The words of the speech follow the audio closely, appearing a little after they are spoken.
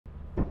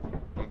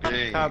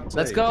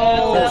Let's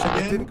go!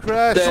 It didn't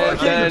crash! Oh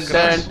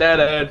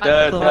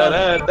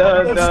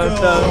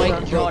my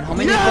god, how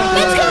many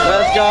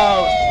Let's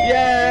go!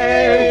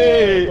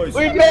 Yay! We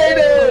made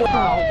it!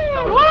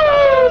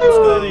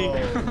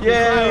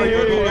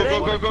 Yay!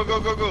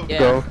 Go.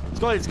 Yeah.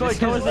 Let's go,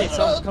 come with me,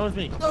 come with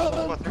me.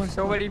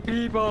 So many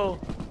people!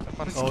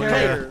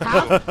 Okay.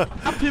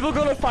 Half people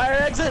go to fire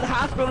exit,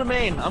 half go to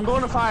main. I'm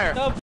going to fire.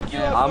 I'm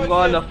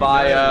going to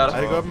fire.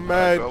 I got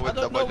mad. I'm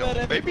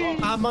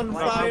on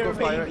fire,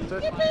 baby.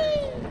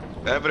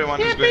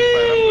 Everyone is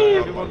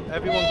going fire.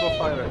 Everyone go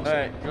fire.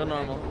 Alright, go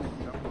normal.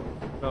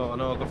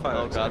 No, go fire.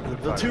 Oh god,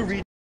 the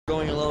two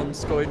going alone,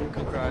 Scoid and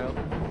Concryo.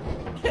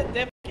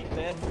 They're fucking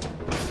dead.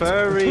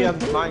 Furry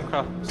and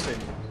Minecraft sim.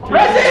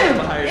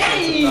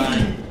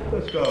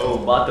 Let's go. Oh,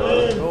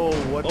 Bato. Oh,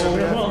 what do we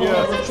have here?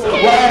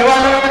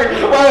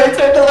 Wait,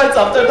 turn the lights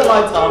off, turn the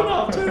lights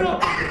off.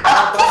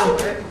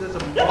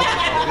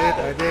 I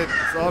did.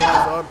 It's on,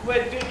 it's on.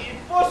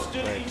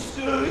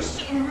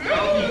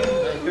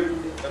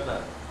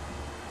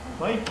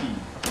 Mikey.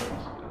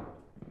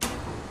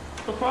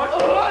 What's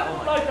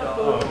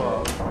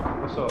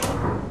up?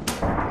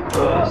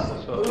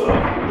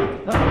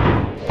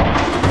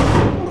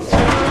 Oh,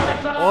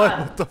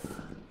 what the f...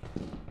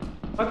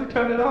 How'd you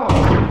turn it off?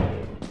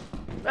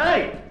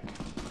 Hey!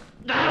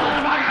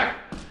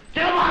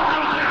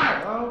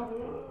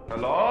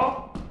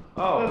 Hello?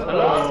 Oh,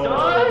 Hello,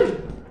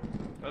 Scoid!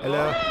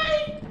 Hello.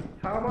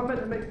 How am I meant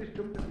to make this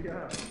jump in the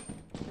air?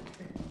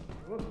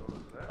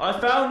 I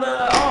found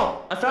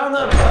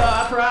the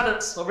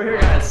apparatus over here,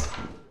 guys.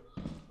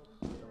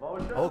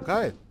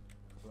 Okay.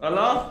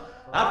 Hello?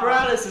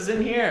 Apparatus is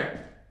in here.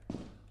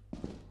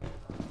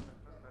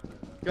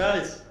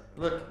 Guys,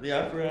 look, the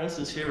apparatus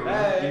is here. We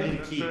need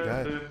a key.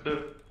 Okay.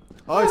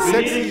 Oh, it's We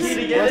need a sexy. key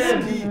to get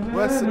in.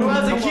 Where's the Who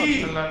has a come on.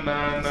 key?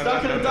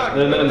 Stuck in the duck.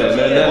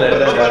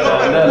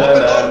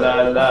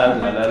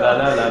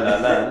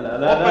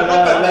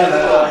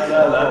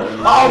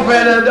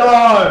 Open the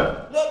door!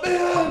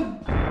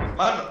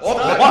 Man, open What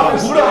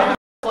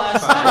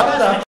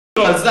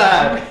the was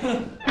that?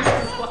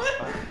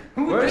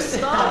 Where's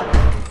Stop?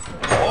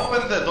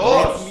 Open the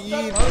door!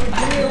 Me. Open the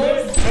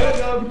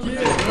key.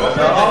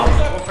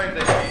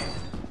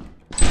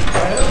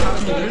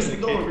 Where's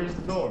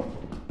the door?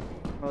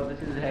 Oh,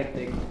 this is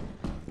hectic.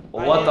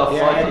 What the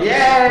fuck?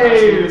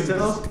 Yay!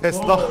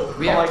 Test off. Oh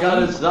my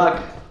god, it's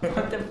Zuck.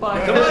 What the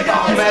fuck? Come on,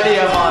 how many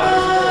of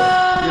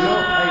us? You know,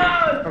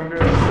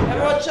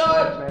 Everyone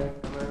charge!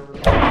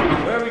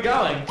 Where are we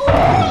going?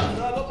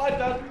 Not like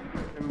that.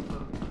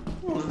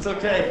 It's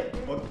okay.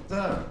 What's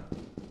that?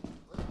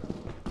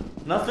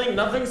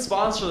 Nothing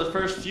spawns for the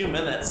first few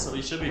minutes, so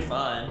we should be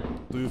fine.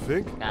 Do you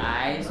think?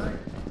 Guys.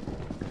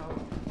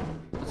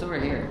 What's over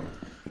here?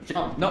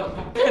 Jump. No.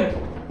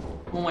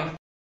 Oh my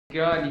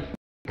god, you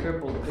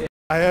crippled bitch.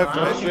 I have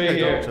Jump straight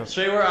here. Jump.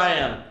 Straight where I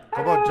am.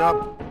 Come on,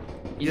 jump.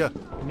 Yeah.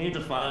 We need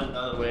to find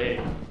another way.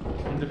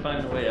 We need to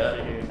find a way out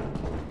of here.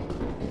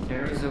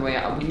 There is a way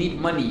out. We need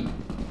money.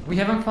 We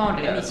haven't found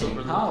anything.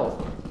 How?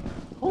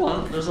 Hold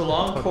on, there's a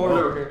long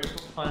corridor here.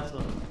 Let's find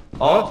some.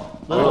 Oh,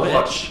 Little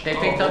bitch. They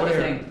picked up the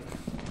thing.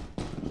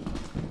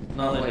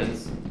 No, they Wait.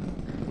 didn't.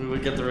 We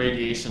would get the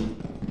radiation.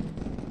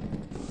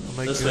 Oh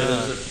my This way,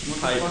 god. there's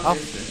a pipe. Oh,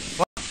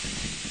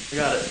 I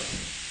got it.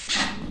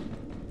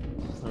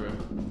 Sorry.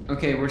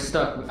 Okay, we're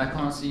stuck. I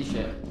can't see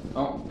shit.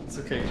 Oh. It's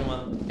okay, come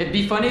on. It'd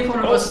be funny if one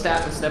of us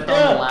stepped on the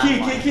Yeah, last key.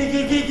 one.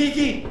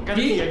 Got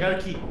a key, I got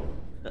a key.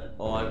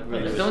 Oh, I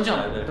really wish Don't I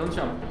jump. had it. Don't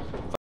jump.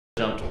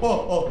 Jumped.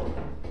 oh.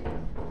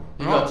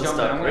 You I'm got not this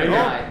jumping. stuck. I'm Right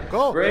gonna here. die.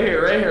 go. Right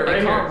here, right here, I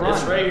right can't here.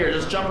 It's run. right here.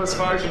 Just jump as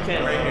far as you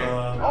can, right here.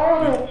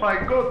 Oh my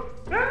god.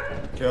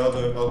 Okay, I'll do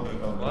it.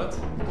 What?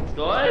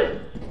 Go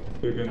ahead.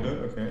 You can do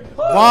it? Okay.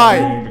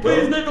 Why?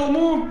 Please, Nico,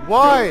 move.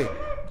 Why?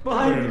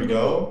 Behind Here we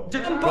go.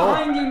 Jump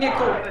behind you,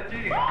 Nico.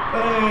 Hey!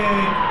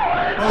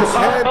 His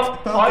head. Found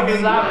the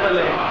main-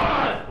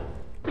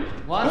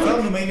 What?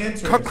 found the main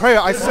entrance. Concryo,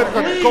 I said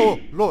go.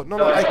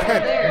 No, I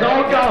can't.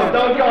 Don't go.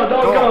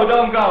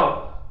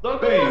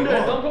 Hey,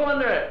 Don't go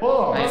under it.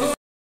 Oh. Nice.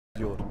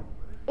 Idiot.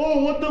 Oh,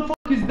 what the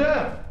fuck is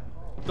that?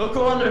 Don't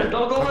go under it.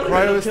 Don't go under it.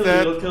 Concryo is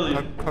dead. It'll kill you.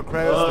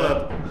 Concryo is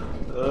dead.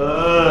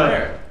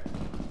 There.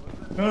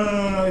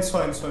 No, it's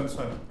fine.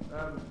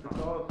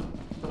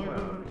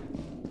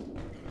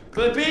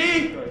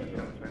 Clippy!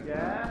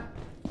 Yeah?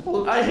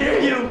 I hear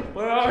you.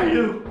 Where are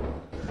you?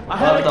 I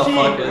have What a the key.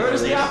 fuck is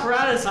Where's the this?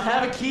 apparatus? I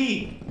have a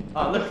key.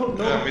 No,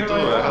 Yeah, me too,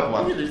 I have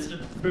one.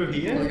 Through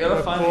here? We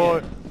gotta find Boy.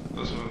 it.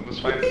 Let's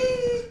find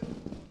it.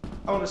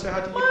 I want to say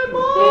hi to you.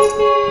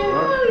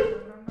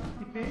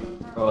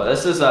 Oh,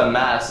 this is a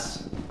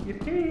mess. I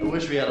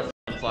wish we had a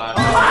f***ing flash.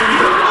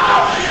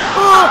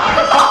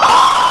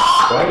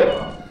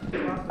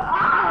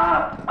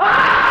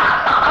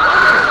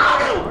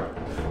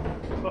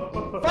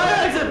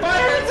 Fire exit!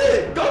 Fire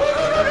exit! Go!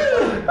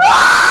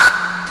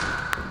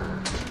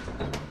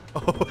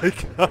 Oh my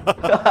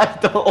god. I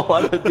don't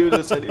want to do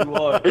this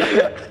anymore.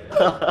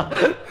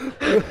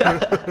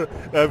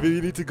 Yeah,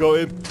 we need to go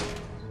in.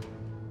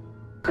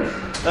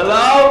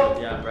 Hello?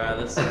 Yeah, bro,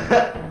 this Is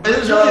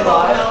really John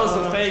thought alive? that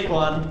was a fake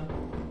one.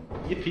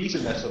 Your piece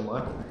in there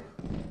somewhere.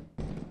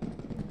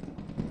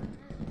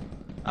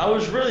 I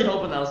was really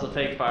hoping that was a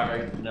fake fire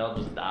and they'll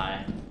just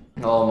die.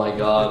 Oh my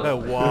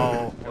god.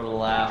 Wow. Or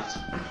laughed.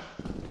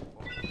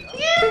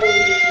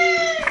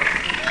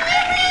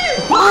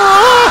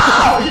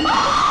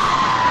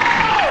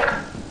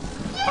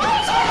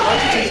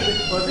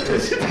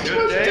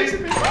 Good day.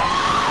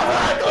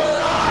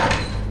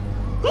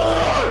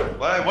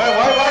 Why?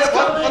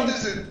 What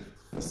is it?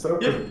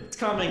 It's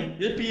coming.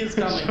 Yippee is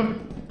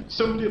coming.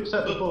 Somebody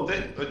upset the bug.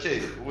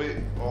 Okay, wait.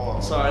 Oh.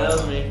 Sorry, that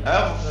was me. I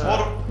have I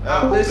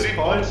have At this 3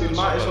 point, boxes. we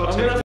might as well I'm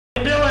take gonna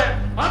f***ing do it!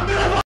 I'm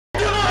gonna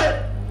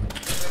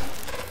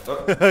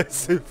f***ing do it!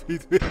 Simply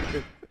do it.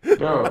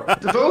 Bro.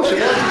 Devotion!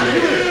 Go!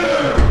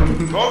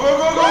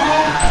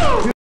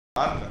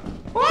 And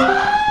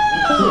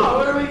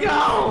Where do we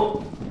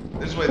go?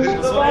 this way. I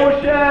don't know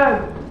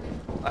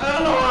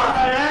where I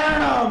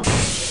am!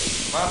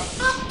 Man.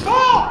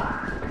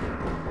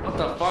 What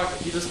the fuck?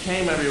 He just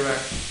came everywhere.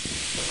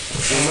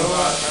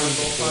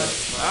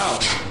 Wow.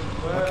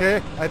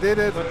 Okay, I did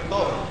it.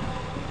 No.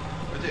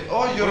 Okay.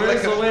 Oh, you're Where like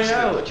is a the way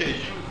footstep. out? Okay,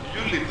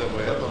 you lead the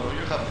way. I don't know.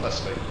 You have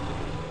flashlight.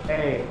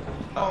 Hey.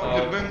 No,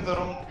 you're going the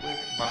wrong way.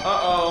 Man.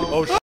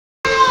 Uh-oh.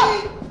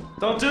 Oh,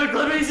 Don't do it,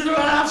 Clippy! He's gonna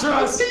run after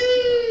us!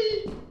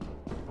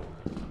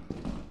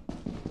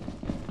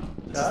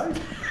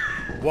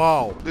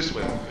 wow. This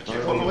way.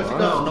 Okay, follow it.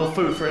 No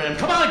food for him.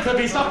 Come on,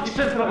 Clippy! Stop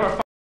flipping over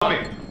our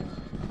Coming.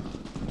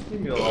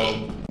 Leave me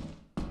alone.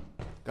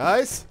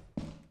 Guys?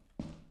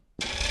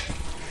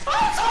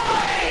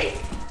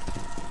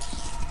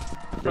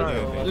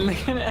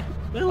 Look at it.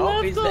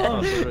 Oh, he's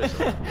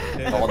dead.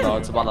 Oh no,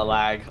 it's about to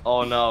lag.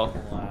 Oh no.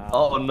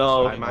 Oh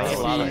no.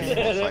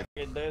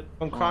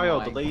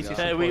 Concryo, the lazy.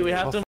 Okay, we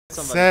have to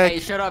Hey,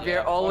 Sick. shut up,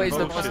 you're always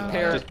the most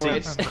parrot.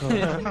 Okay,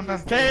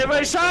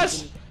 everybody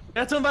shush! You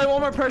have to invite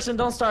one more person,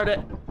 don't start it.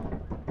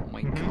 Oh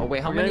my god. Oh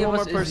wait, how We're many getting of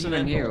one us more is person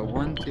even in. here?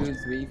 1, 2,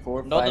 3,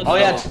 4, No, 5. no, Oh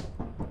yeah, no.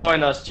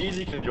 join us.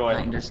 Cheesy can join.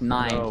 9. There's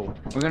 9. No.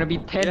 We're gonna be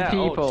 10 Yeah,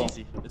 people. Oh,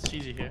 cheesy. It's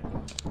cheesy here.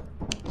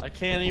 I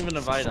can't even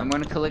invite him. I'm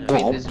gonna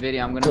clickbait this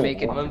video. I'm gonna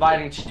make it I'm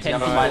inviting Cheesy. 10 I'm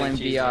people inviting in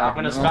Cheesy. VR. I'm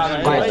gonna No, spam no,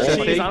 invite. Invite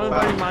Cheesy. cheese, I'm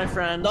inviting my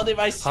friend. Not if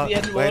I see the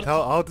N-word. Wait,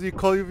 how do you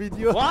call your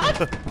video?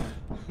 What?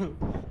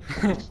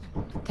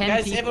 10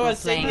 Guys, people everyone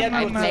say playing. the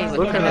N-word. I play with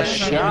Look at that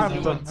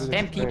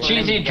 10 people.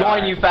 Cheesy, in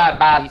join VR. you fat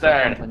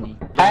bastard. LethalCompany.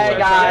 Hey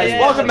guys, Yeah,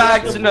 welcome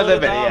back let's to another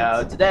pull it video.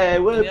 out. Today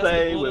we'll Yes,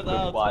 play pull with it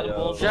out, Concryo.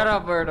 pull it Shut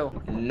up, Virtle.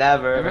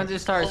 Never. Everyone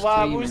just start Oh,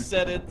 wow, who streaming.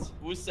 said it?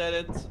 Who said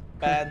it?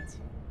 Banned.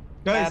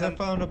 Guys, I Adam.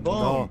 found a No.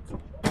 bomb.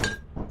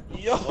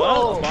 Yo!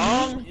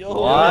 Bong? Yo!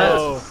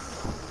 What?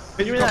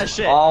 Give me that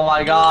shit. Oh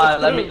my god,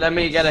 let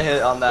me get a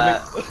hit on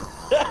that.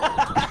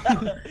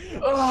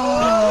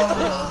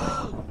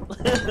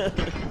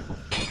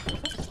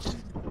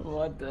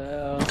 What the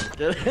hell?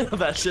 Get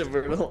that shit,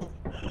 Brutal.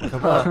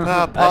 Come on,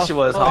 That puff. shit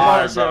was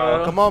hard,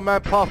 bro. Come on,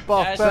 man, puff,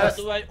 puff, Guys, fast.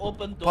 how do I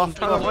open Puff,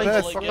 those puff,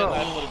 windows fast. again?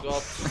 I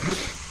forgot.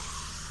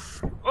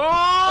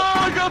 Oh,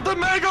 I got the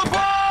mega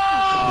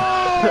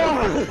bomb!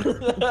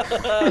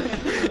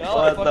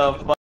 What the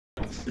fuck?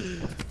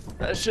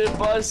 That shit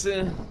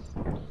busting.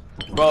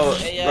 Bro,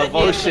 Hey, yeah,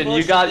 Devotion, yeah,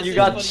 you Devotion,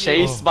 got this is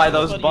chased funny. by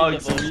This is those funny,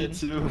 bugs, me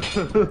Devotion. too.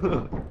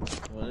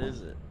 What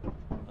is it?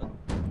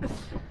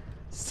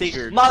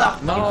 Sigurd.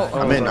 Motherfucker! No.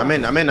 I'm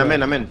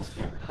in.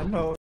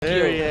 Hello.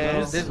 There he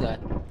Who's is. this guy?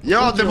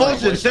 Yo,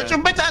 Devotion, shut your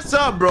bitch ass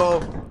up, bro.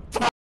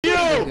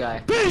 This guy.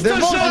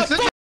 Devotion, shut your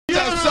bitch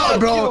ass up,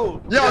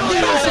 bro. Yo, get over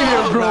here,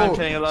 I'm bro.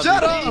 kidding, I love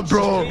Shut you. up,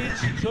 bro.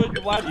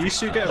 You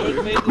should get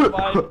Should make the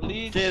wife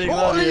bleed. Holy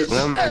Oh shit, my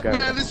God.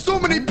 man, there's so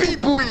many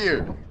people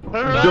here. The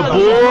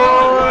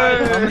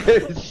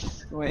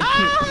boy! Wait.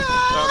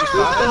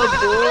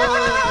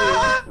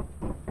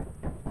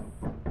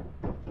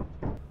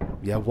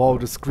 Yeah, wow,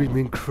 the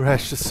screaming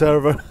crash the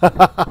server.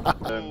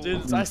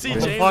 Dude, I see What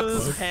the James fuck?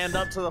 with his hand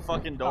up to the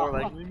fucking door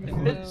like,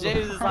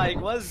 James is like,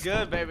 what's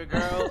good, baby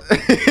girl?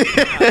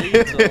 how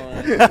you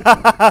doing?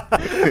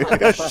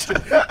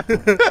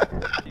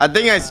 I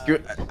think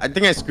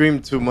I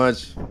screamed too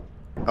much.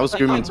 I was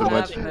screaming too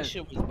much. happened?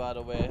 Shit was, by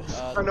the way.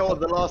 I know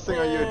the last thing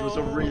I heard was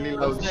a really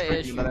loud What's the scream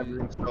issue? that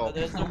everyone stopped.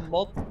 There's no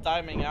mod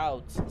timing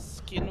out.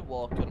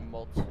 Skinwalker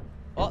mod.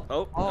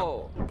 Oh,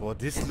 Oh. But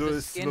this It's the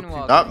is looking...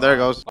 skinwalker. Oh, there it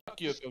goes. fuck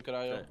you,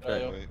 Concryo.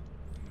 Wait,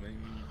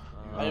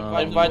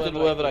 I invited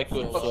whoever I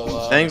could,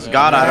 so Thanks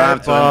God I don't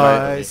have to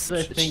invite.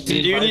 Guys. Do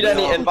you need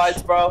any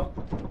invites, bro?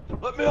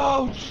 let me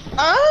out!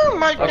 Oh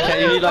my God.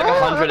 Okay, you need like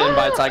 100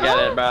 invites, I get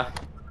it, bro.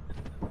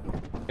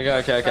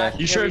 Okay.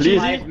 You sure, Every Cheesy?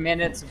 5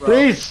 minutes, bro.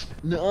 Please.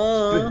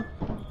 No.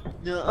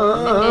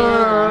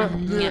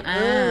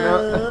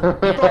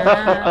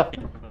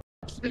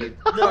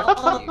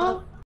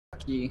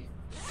 You.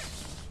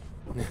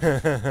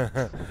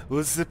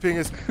 Who's zipping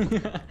his...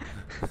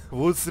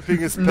 Who's zipping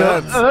his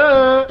pants?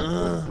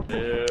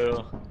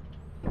 Ew.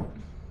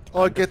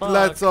 Oh, get the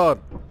lights on.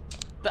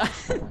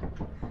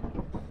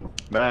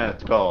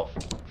 Mask off.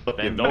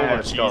 Bend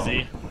over,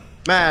 Cheesy.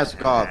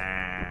 Mask off.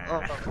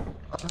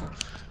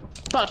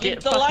 Fuck Keep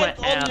it. the Fuck light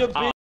my on, you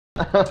ass.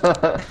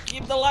 bitch.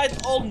 Keep the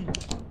light on.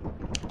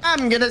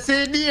 I'm gonna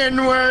say the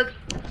N-word.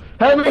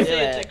 Help me!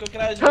 Say,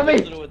 Concryo is Help gonna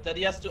me! do it. Then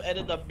he has to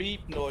edit a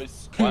beep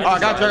noise. Why Oh,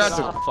 is got you, Ryan got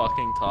you. so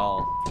fucking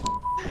tall?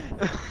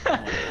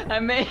 I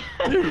made.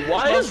 Dude,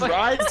 why is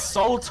Ryan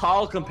so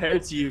tall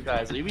compared to you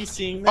guys? Are you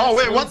seeing this? Oh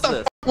wait, what is the this?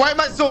 f? Why am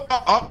I so?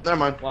 Oh, never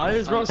mind. Why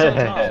is bro so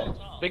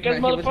tall? Because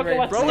Right, he was motherfucker right.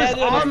 was Bro is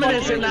standing on the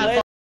ominous fucking in that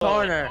leg.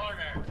 corner.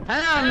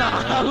 Hell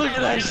no! Look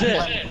at that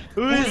shit.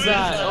 Who is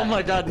that? Oh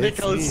my god,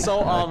 Nico is so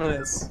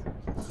ominous.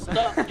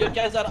 No, you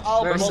guys are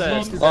all Where's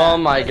bottoms. Oh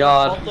my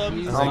god.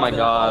 Bottoms. Oh my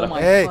god.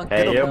 Hey, fucking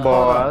get Hey, you up.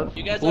 boys.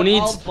 You guys Who are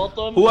needs- all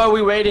bottoms. Who are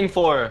we waiting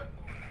for?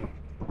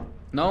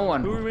 No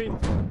one. Who are we?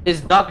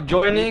 Is Duck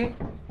joining?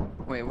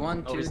 Wait,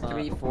 1, 2, he's not.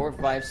 3, 4,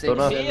 5, 6, Don't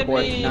know. 7, Hear 8,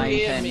 me, 9,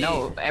 hear 10. me.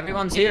 No,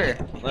 everyone's here.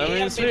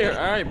 Everyone's here.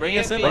 Alright, bring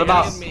us in. What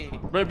about-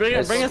 Bring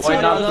us Yes, to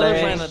why not another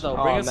play? planet though.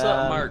 Bring Oh, us to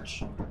man.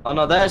 March. Oh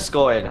no, there's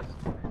Scoid.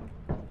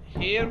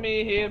 Hear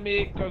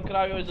me.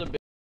 Concryo is a bitch.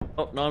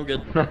 Oh, no, I'm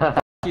good. Fuck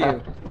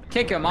you.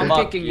 Kick him, I'm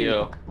Fuck kicking you.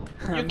 You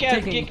I'm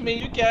can't kicking kick me,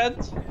 you can't.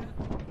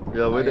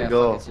 Yeah, way Oh, to yeah,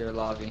 go. fuck, it's your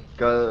lobby.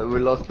 Guys, we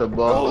lost the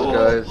box,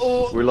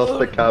 guys. We lost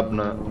the cab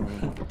now.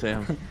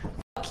 Damn.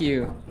 Fuck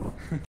you.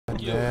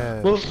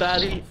 Yeah. Move,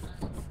 daddy.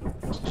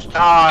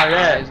 Ah,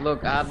 Guys,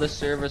 look, I have the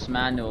service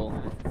manual.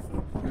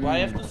 Do I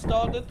have to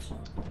start it?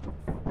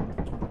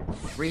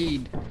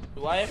 Read.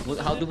 Do I have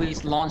to How do we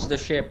launch the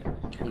ship?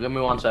 Give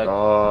me 1 sec.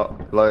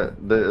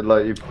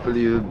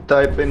 You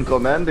type in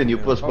command and you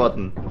push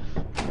button.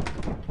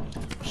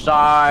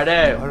 Start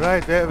it.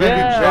 Alright, ready, Yeah,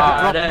 ready,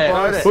 drop ready.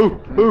 the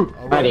boys. Who?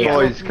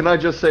 Boys, can I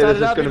just say Start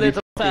this it is up, gonna you be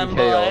little fucking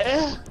fanboy.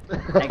 chaos.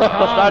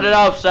 Start it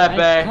up,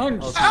 Sepe.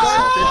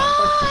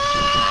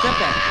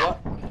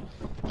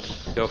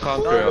 Yo,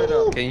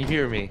 Concryo, can you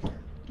hear me?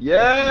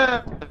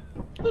 Yeah!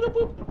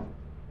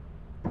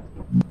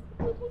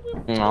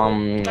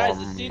 Guys,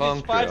 the seat is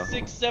Concryo. 5,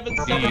 6, 7,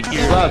 8.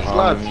 Slide.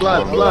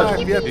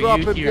 Alright, we are Do you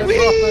dropping, hear we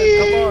are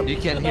dropping, come on. You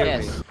can hear me.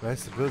 Yes.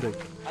 Where's the building?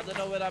 I don't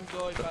know where I'm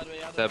going, by the way.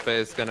 Sepe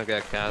is gonna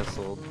get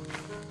cancelled.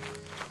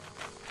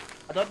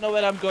 I don't know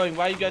where I'm going.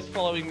 Why are you guys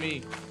following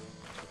me?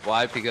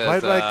 Why? Because Why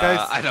do I,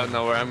 guys- I don't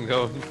know where I'm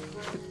going.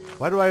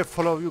 Why do I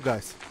follow you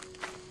guys?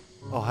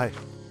 Oh, hi.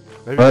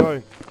 Where are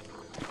you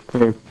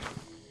going?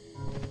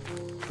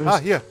 Ah,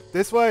 here,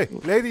 this way,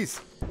 ladies.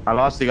 I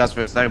lost you guys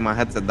for a second. My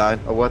headset died.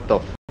 Oh, what the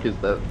f is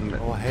that?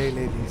 Oh, hey,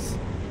 ladies.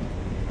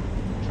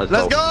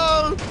 Let's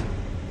go!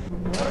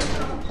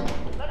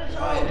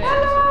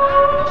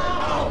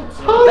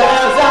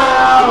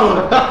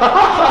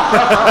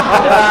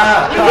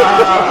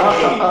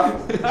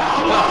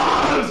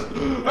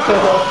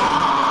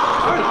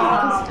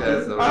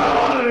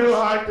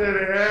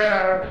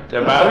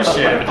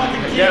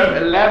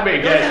 Let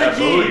me get the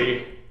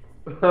booty.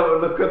 Oh,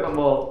 look at them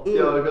all.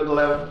 Yo, look at the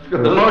left. The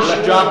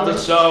motion dropped the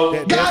show.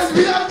 Guys,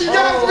 behind you!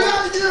 Guys,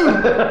 behind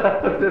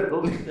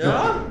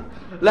you!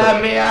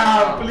 Let me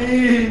out,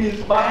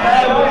 please. My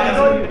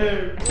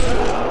head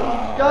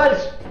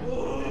Guys!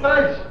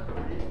 Guys!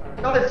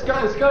 Guys,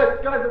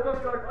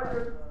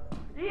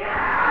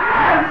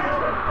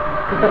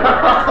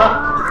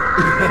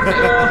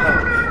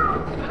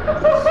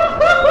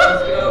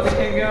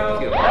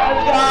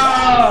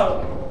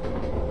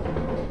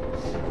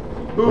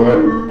 I'm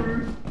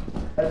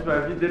That's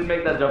right, if you didn't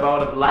make that jump, I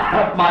would have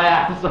laughed my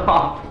ass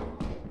off.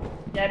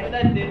 Yeah, but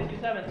I did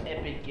because I'm an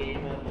epic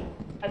gamer.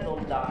 I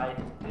don't die.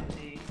 You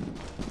see?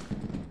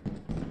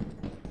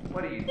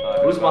 What are you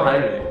talking Who's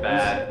behind me?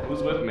 Bad.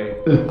 Who's with me?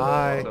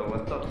 Hi.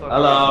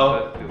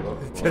 Hello.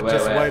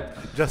 Just wait,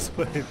 just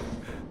wait.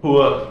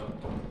 Whoa.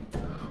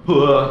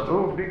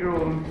 Oh, big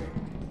room.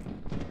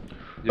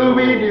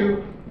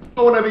 Scooby-Doo,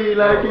 I wanna be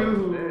like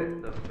you.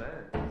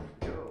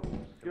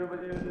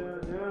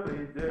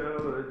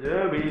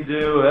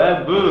 Scooby-Doo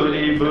and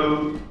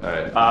booty-boo.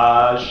 Alright.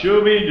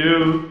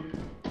 Shooby-Doo.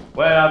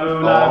 When I boo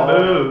like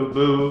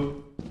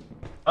boo-boo.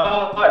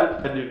 How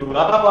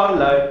I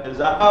like is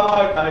how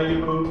I like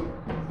you.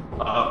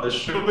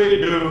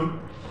 Shooby-Doo.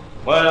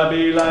 When I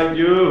be like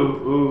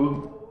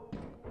you.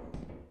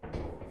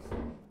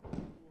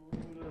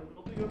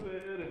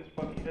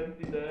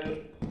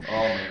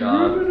 Oh my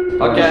god.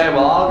 Okay,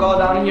 well I'll go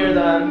down here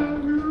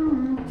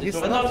then. He's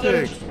Another-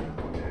 nothing.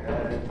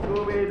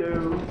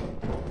 Scooby-Doo.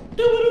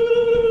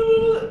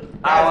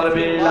 I wanna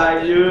be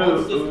like you.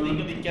 Monsters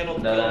legally cannot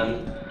kill Then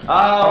you. I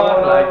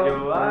wanna like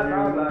you. I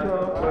like you.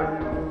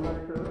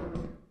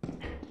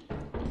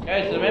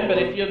 Guys, remember,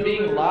 if you're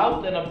being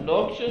loud and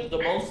obnoxious, the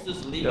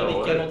monsters legally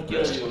Yo, cannot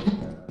kill you.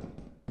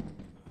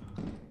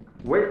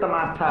 Waste of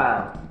my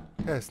time.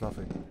 Yeah, it's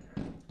nothing.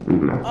 Oh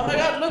my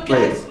god, look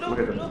guys, look,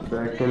 wait a look.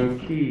 second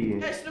key.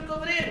 Guys, look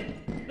over there.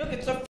 Look,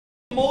 it's a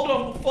f***ing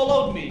moron who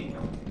followed me.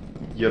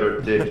 You're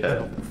a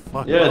dickhead.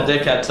 Fuck You're a off.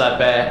 dickhead,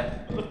 Sepe.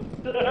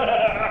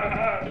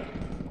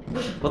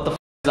 What the f is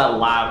that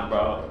laugh,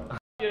 bro?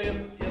 You're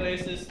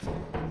racist.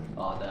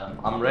 Oh damn.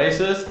 I'm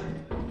racist?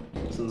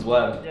 Since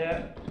when?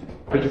 Yeah.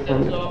 I said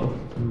so.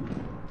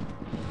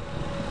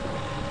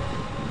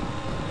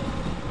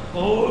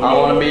 I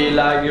wanna be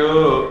like you.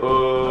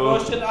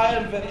 Ocean, I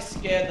am very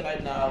scared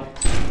right now.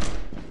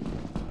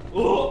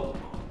 Oh.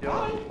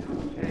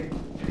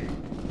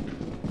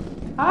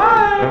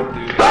 Hi.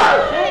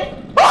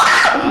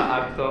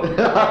 I'm so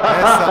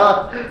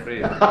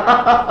free.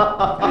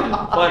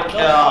 Fuck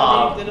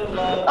yeah.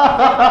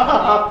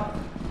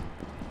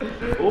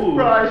 Ooh.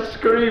 Bryce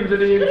screamed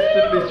and he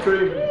instantly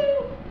screamed.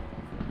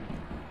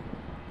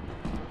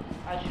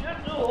 I sure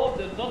do hope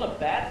there's not a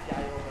bad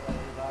guy over there.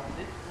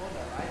 This one I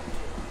like it.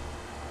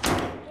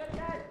 Good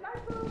guys,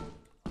 nice one.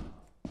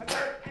 I got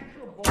an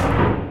actual ball.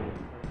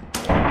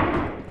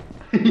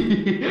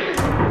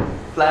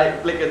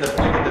 Flick at the.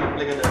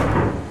 Look at the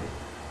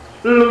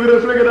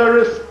flick of the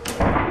wrist.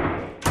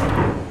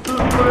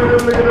 Look at the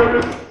flick of the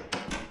wrist.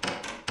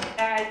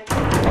 Guys.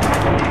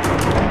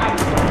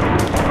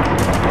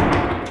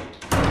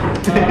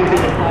 I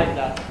don't like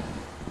that.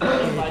 I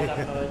don't like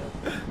that noise.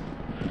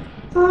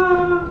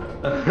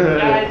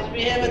 Guys,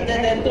 we have a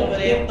dead end over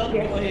here. Don't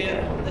go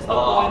here. There's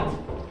no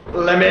point.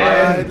 Let me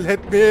in.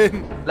 Let me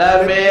in.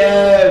 Let me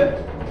in.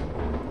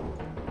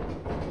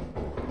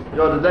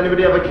 Yo, does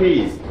anybody have a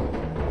key?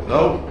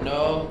 No.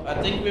 No, I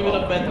think we would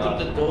have went through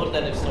the door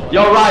then if someone.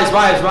 Yo, Rise.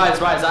 I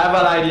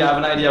have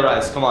an idea,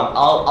 Rise. Come on,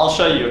 I'll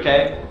show you,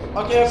 okay?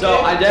 Okay. So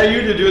I dare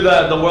you to do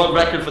the world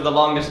record for the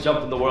longest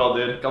jump in the world,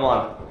 dude. Come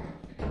on.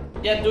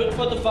 Yeah, do it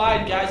for the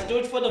vine, guys. Do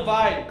it for the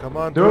vine. Come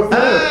on, Do it for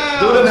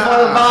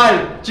the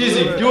vine.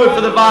 Cheesy, do it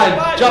for the vine.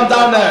 Jump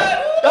down there.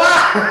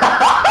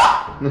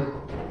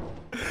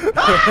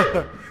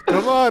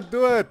 Come on,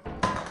 do it.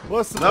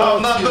 What's the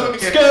problem?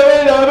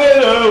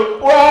 Scooby-Doo,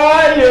 where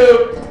are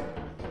you?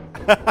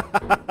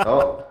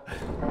 Oh.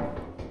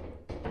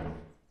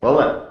 Well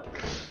then.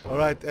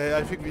 Alright,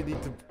 I think we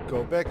need to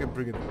go back and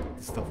bring the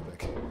stuff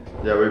back.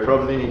 Yeah, we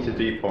probably need to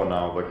depot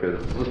now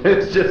because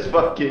it's just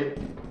fucking.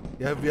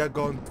 Yeah, we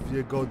go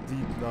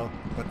deep now,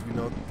 but we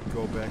not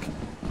go back.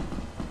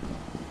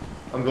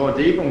 I'm going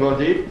deep.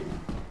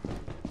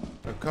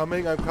 I'm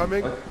coming. I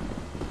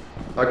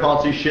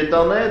can't see shit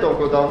down there. Don't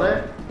go down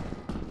there.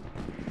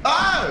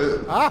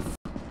 Ah!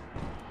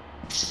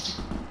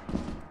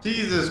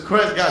 Jesus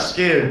Christ, got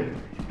scared.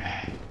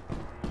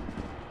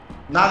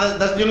 Now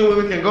that's the only way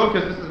we can go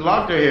because this is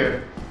locked right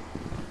here.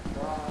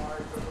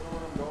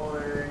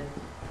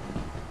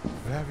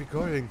 Where are we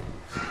going?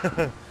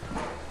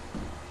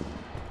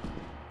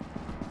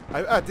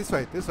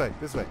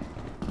 This way.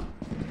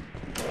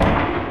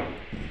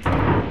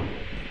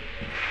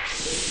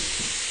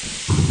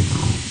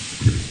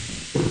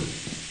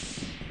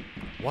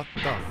 What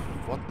the?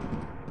 What?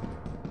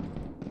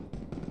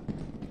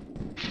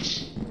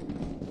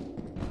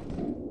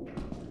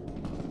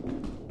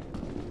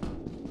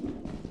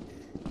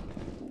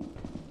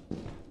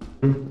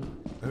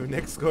 Where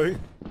next going?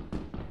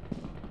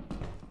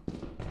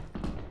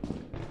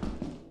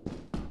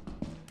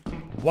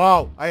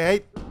 Wow, I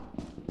hate.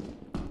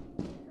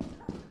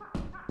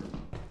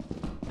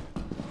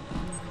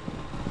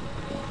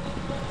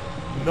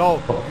 No,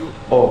 you.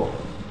 Oh.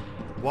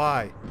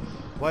 Why?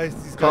 Why is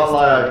this guy? Can't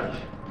lie.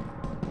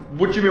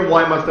 What do you mean?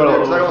 Why am I still here?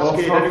 Because I got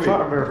scared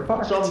anyway.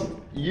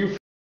 You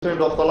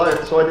turned off the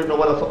light, so I didn't know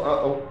what the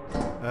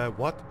fuck.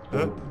 What?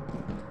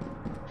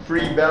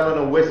 Free bell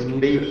and a whisk,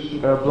 baby.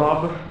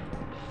 Blob.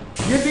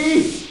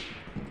 Yippee!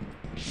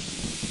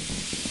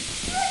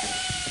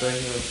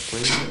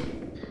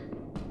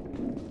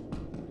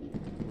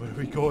 Where are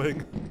we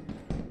going?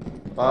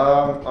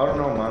 I don't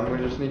know, man. We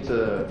just need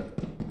to.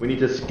 We need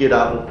to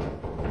skedaddle.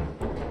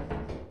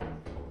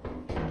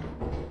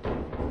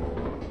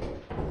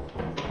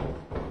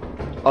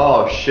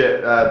 Oh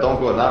shit! Don't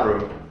go in that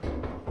room.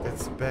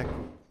 That's back.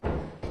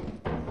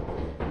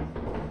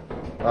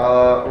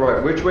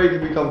 Right. Which way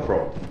did we come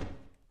from?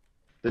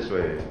 This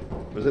way.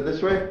 Was it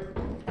this way?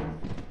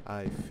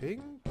 I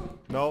think.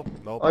 No.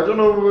 I don't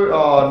know.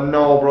 Oh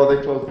no, bro!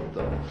 They closed the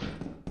door.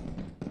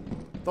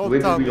 Don't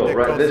Where tell did we me go? they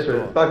Right, closed this the way.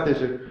 door. Back this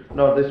way.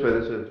 No, this way.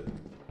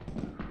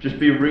 Just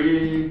be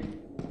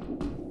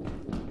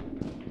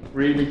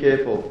really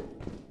careful.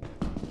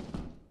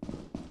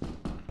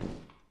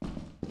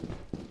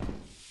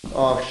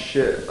 Oh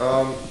shit.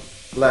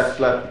 Left.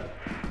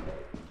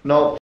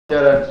 No,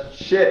 dead end.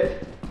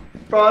 Shit.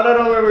 Bro, I don't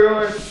know where we're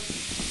going.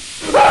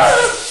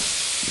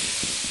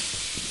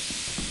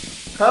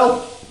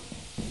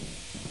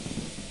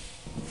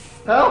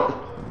 Help!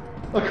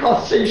 I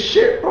can't see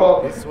shit,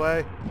 bro. This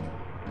way.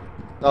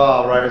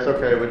 Oh, right, it's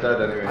okay. We're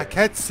dead anyway. I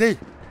can't see.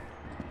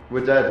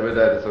 We're dead.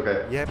 It's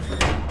okay. Yep.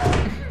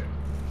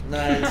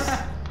 Nice.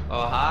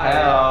 Oh, hi.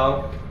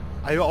 Hello.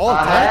 Are you all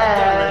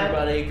dead?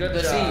 Everybody,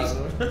 good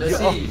job.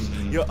 Disease.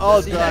 You're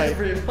all dead.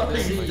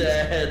 Everybody's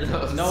dead.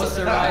 No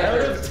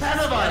survivors. Out of 10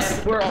 of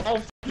us, we're all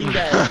f***ing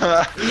dead.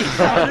 How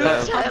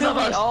did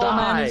we all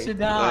manage to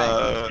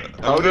die?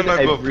 How I'm did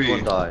gonna go everyone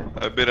pee. die?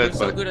 I've been We're at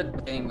so my... good at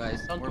the game,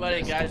 guys. Don't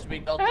worry, guys, we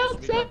got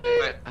this.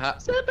 Wait, how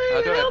do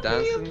I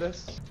dance in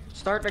this?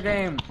 Start the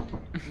game.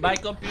 My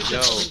computer Yo.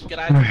 doesn't get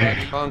out of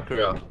bed.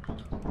 Concryo.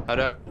 How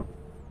do I...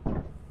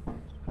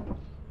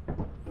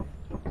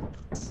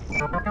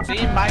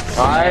 See,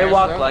 Michael. I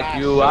walk like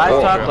you, I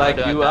talk like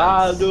you,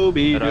 I do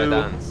be do.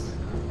 Dance.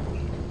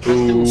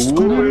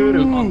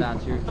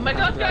 Oh my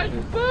god, guys!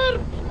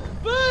 Bird!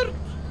 Bird!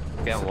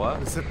 Can't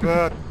what? It's a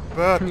bird.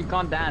 Bird. You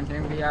can't dance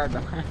in VR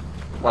though.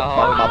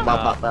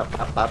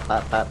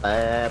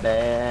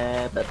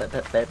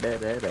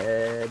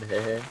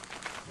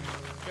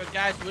 Yo,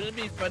 guys, wouldn't it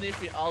be funny if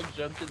we all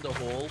jumped in the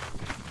hole?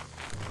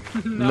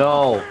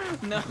 No.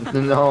 No.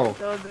 No.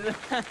 Don't do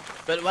that.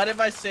 But what if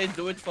I say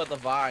do it for the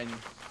vine?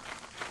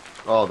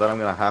 Oh, then I'm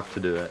gonna have to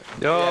do it.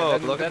 Yo, Yeah,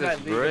 then- look then at I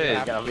this leave it bridge.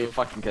 after. Gotta be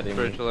fucking kidding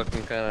me. Bridge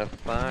looking kind of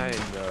fine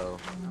though.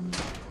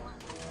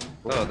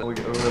 Oh, We're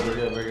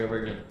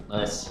good.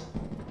 Nice.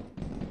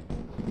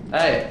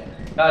 Hey,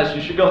 guys,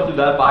 you should go through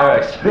that fire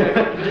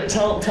experience.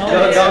 Tell Go through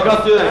that, go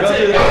through that.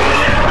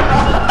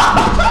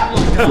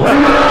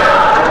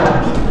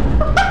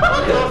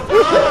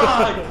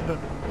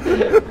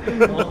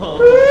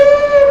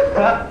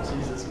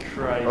 Jesus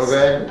Christ.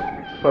 Okay.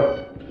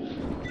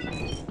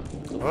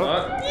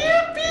 Oh.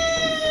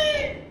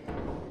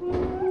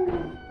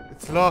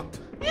 It's locked.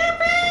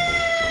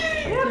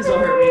 Please don't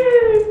hurt me.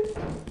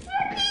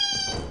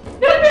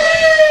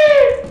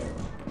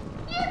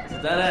 It's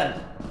a dead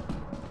end.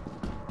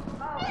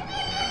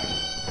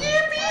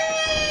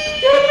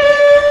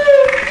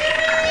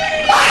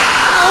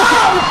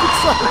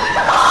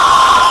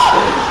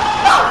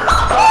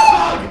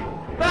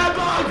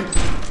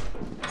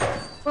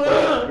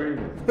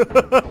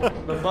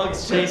 The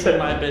bug's chasing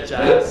my bitch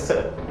ass.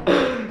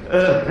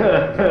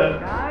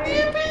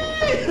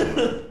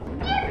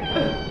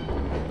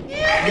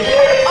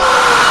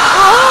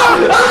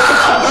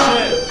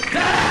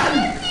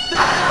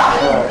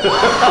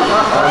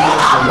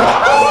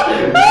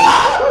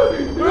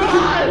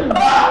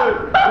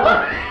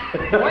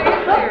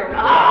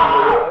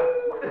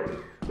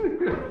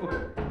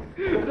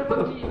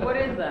 What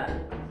is that?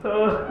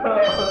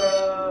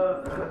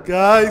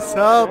 Guys,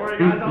 help! Don't worry,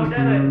 guys, I'll get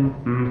it.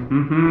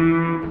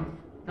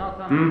 No, it's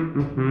not.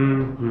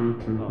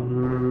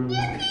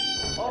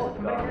 Oh,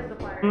 somebody hit the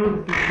fire.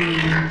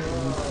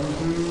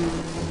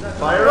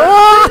 Fire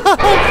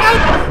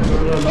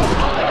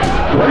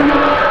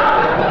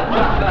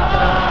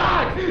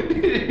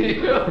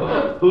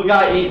Who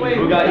got eaten? Wait,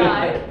 Who got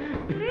eaten?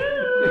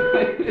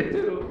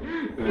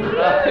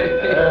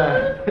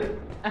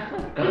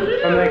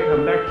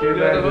 Come back to you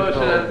guys.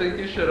 Devotion, I think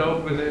you should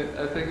open it.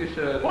 I think you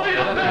should. Why you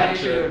got the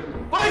bench?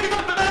 Why you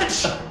got the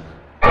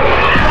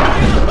bench?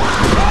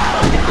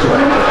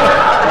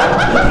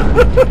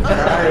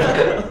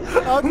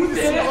 How did you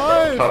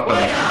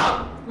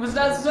survive? Was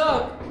that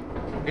suck?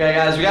 Okay,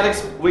 guys, we gotta.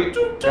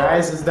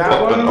 Guys, is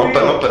that one? Open.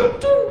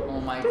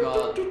 Oh my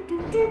god.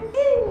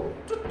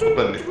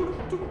 Open it.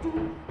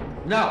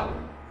 No.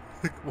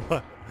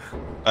 What?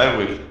 I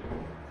will.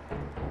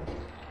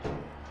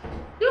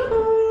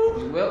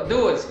 Well,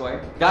 do it,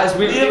 Square. Guys,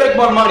 we need to make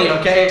more money,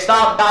 okay?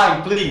 Stop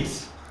dying,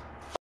 please.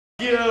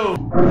 You.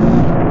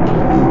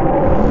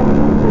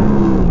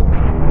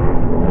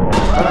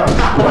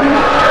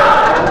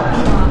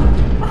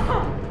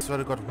 I swear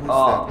to God, who's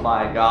Oh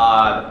my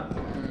god.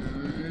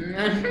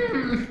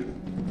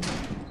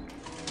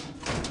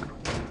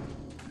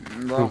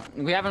 Well,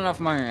 we have enough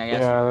money, I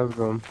guess. Yeah, let's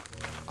go. that?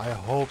 I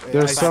hope.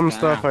 There's I some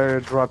stuff I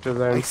dropped at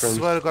the I entrance.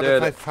 swear to God,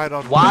 Dude, if I find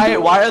out. Why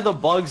are the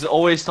bugs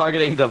always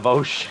targeting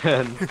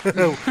Devotion?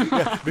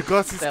 Yeah,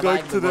 because he's They going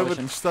like to them devotion.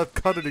 and start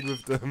cuddling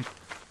with them.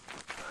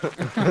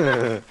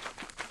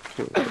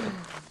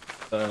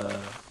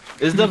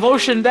 Is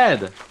Devotion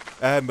dead?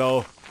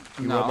 No.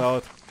 He No. went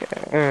out.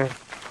 Eh.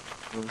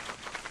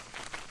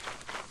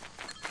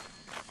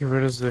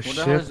 Where is the What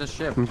the hell is ship? the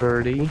ship?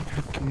 Birdie.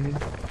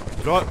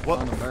 Lord, what?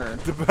 On the bird.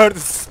 The bird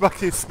is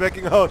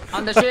smacking out.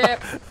 On the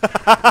ship!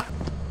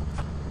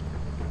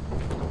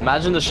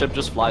 Imagine the ship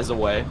just flies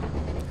away.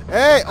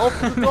 Hey,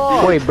 open the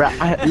door! Wait, bro,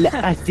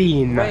 I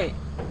seen. Wait,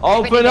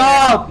 Open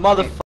up,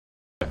 motherfucker!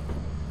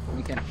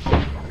 we can.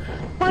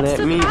 Let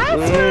me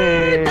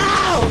in.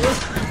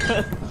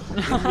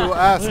 You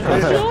ass,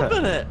 baby.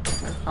 Open it.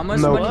 How much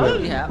No money clue.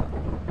 do we have?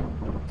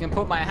 I can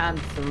put my hand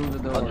through the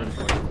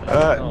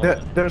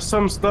door. There's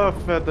some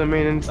stuff at the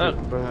main entrance,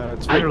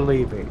 but we're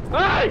leaving.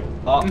 Hey!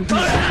 Oh.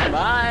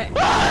 Bye!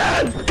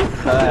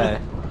 Hey.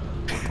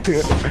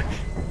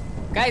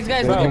 Guys,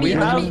 we Bro, can we eat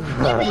have- money.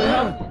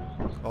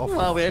 Oh,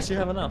 Well, we actually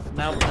have enough.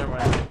 Now, never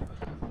mind.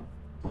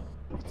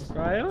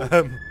 Cryo?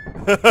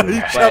 he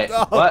Wait, jumped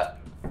out. what?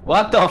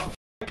 What the f?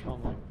 Oh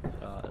my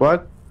god.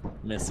 What?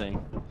 Missing.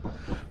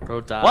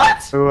 Bro died.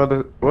 What?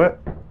 What?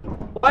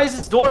 Why is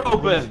this door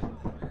open?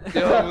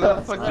 Yo, who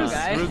the fuck just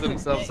guys. screwed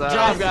themselves Good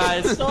out? job,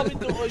 guys.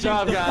 Good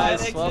job,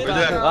 guys. Well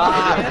done.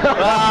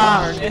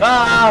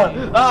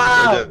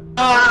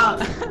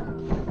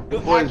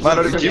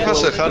 Man, give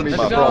us a hard map,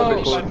 bro.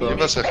 go.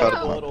 Give us a hard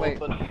map. Wait.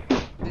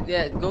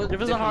 Yeah, go.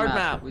 Give us a different hard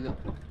map. We don't-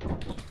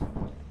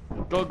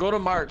 Go to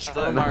March.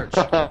 Go to March.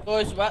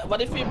 Boys,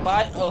 what if we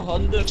buy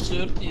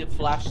 130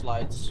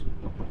 flashlights?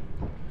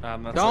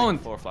 That's Don't.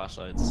 like 4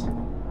 flashlights.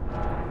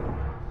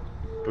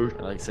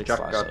 Like 6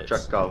 Chaka, flashlights.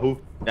 chaka, who?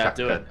 Yeah, Chaka,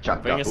 do it.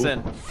 Chaka, Bring us who?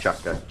 in.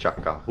 Chaka,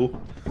 chaka, who?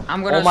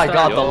 I'm gonna Oh my god,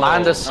 start- the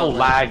land is so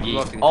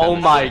laggy. Oh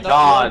my That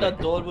god.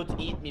 door would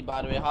eat me,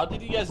 by the way. How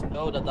did you guys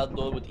know that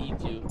door would eat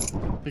you?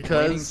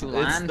 Because Waiting to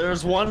land.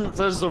 there's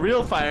the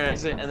real fire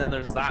exit, and then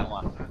there's that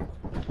one.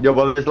 Yeah,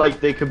 well, it's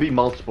like they could be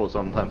multiple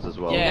sometimes as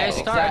well. You Yeah, guys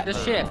start the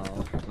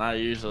exactly. ship. Not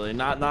usually,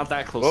 not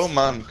that close. Oh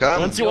man,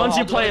 come. Once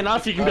you play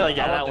enough, you can be like,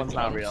 yeah, that one's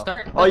not real.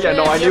 Start Oh the yeah,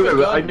 no,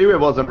 ship. I knew it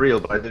wasn't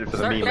real, but I did it for the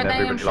Start meme the and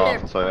damn everybody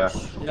laughed, ship. so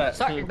yeah. Yeah,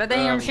 Start the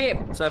damn ship.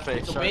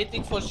 Sefe, So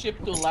waiting for ship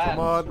to land. Come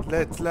on,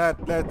 let's land.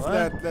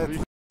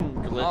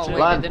 Oh, wait,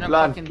 Land, they didn't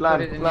land, fucking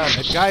land, put it in land.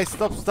 there. Guys,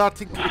 stop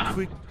starting a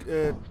quick.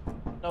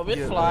 No, we're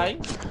Yeah.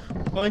 flying.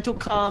 I'm going to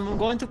come. I'm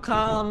going to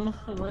come.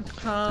 I'm going to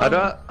come.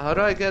 How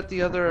do I get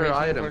the other Waiting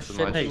items for in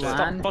my ship Hey, to stop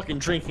land. fucking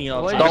drinking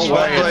all What the is Don't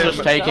time. worry, it's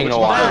just taking a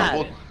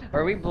while. Mad.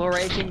 Are we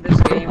breaking this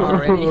game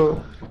already?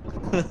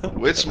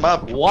 Which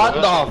map? What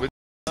the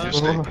Which you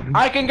stay?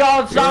 I can go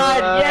outside!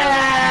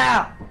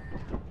 Yeah!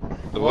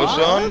 The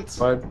Warzone?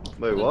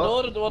 Wait, The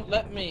what? door won't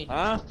let me.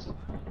 Huh?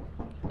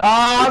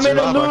 Ah, I'm in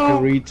a Fucking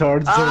loop!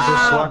 retards, they're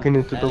just walking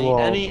into the wall.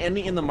 Any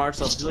in the mark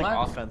stuff, do like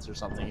What? offense or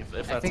something. If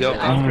that's think Yeah,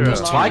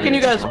 I- Why can you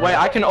guys wait?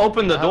 I can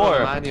open the I have a door.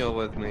 manual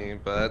with me,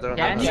 but I don't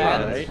Can have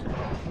you? the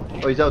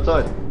right. Oh, he's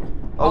outside.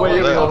 Oh, wait,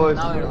 here we go, boys.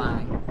 Now they're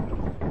lying.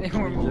 They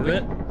were Do moving.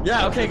 it.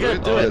 Yeah. Okay.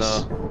 Good. Do Oh, it.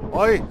 yes.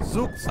 Oi,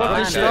 Zook, stop Ah, your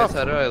nice. stuff.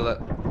 How do I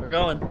let... We're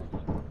going.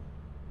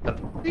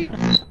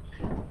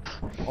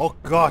 Oh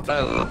god.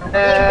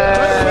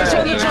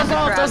 Shogi, jump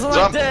off. Doesn't like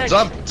Jump, dick.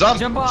 jump, jump,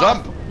 Jump off.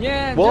 jump!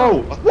 Yeah.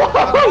 Whoa!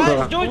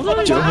 Guys, do it for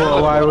the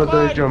Well, why would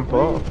they jump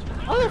off?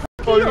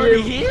 You're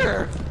already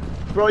here.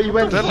 Bro, he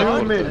went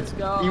zooming. Let's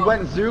go. He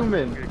went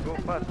zooming.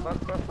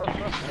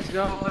 Let's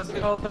go. Let's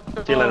go.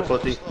 See you later,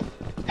 pussy.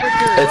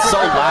 It's so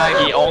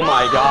laggy, oh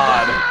my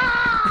god.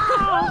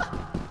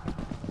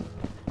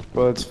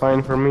 Well, it's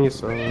fine for me,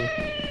 so...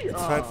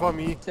 It's fine for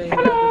me.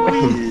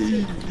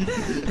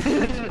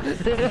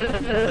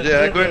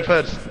 Yeah, go in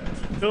first.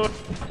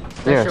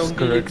 Yes,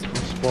 correct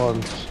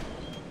response.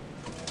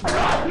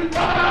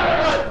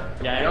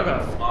 Yeah, you're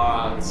gonna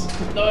floods.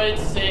 No,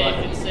 it's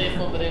safe. It's safe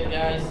over there,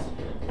 guys.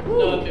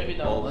 No, maybe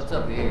Oh, not. what's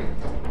up here?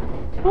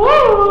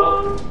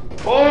 Oh,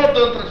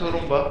 don't touch the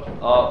Roomba.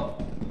 Oh.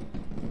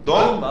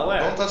 Don't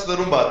touch the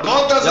Roomba.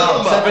 Don't touch the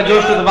Roomba. Seven, do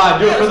it for the vibe,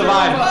 do it for the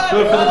vibe, do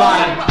it for the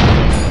vibe.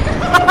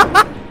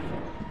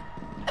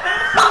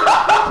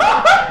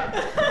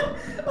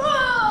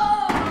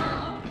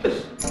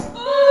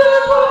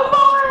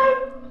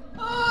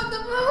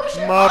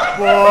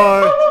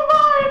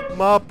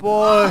 My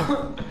boy.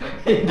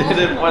 He did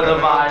it for the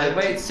vibe.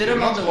 Wait, sit You're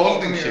him on not the wall.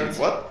 holding Come here. shit.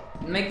 What?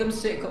 Make them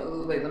sit.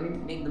 Wait, let me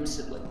make them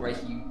sit like right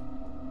here.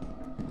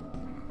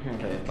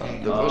 Okay,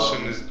 fine. The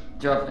ocean is.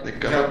 Drop They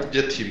it. cannot Drop it.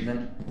 get him.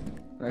 Then,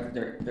 right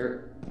there.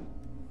 There.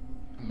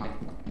 Oh my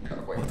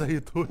god, wait. What are you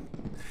doing?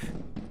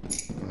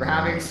 We're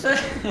having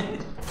sex.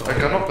 I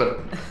can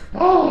open.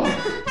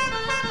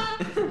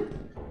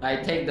 I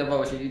take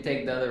devotion. You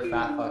take the other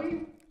fat fuck.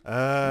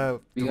 The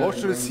We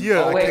Devotion gotta is bring- here.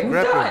 Oh I wait, can who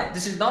grab died? him.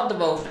 This is not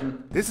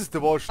devotion. This is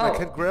Devotion. I Oh.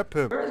 can't grab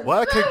him. Where's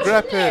Why I can't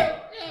grab him?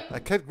 Devotion? I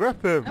can't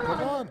grab him.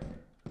 Come on.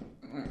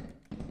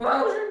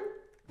 Devotion.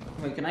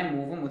 Wait, can I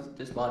move him with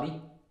this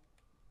body?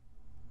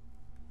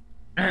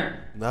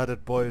 Now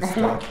that boy is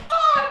stuck.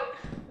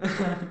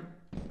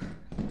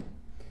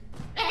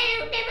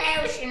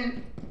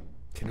 Devotion.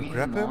 Can you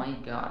grab Oh him? my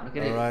god, look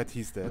at it. Alright,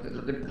 he's dead.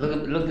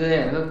 Look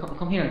there. Look,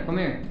 come here, come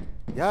here.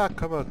 Yeah,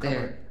 come on, come on.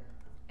 There.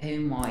 Oh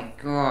my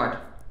god.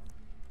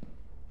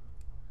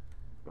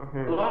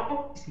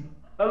 Hello?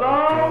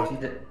 God. See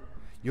the-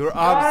 Your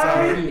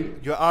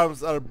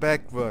arms are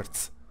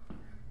backwards.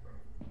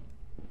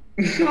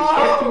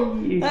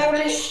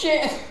 Holy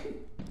shit!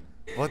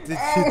 What did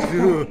you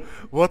do?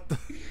 What the?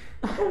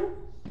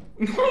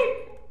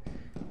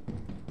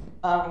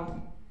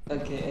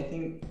 Okay, I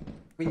think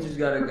we just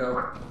gotta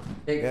go.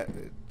 Take,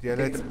 Yeah,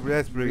 take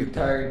let's bring it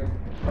down. Retired.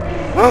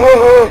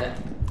 Oh!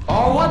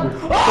 Oh, what?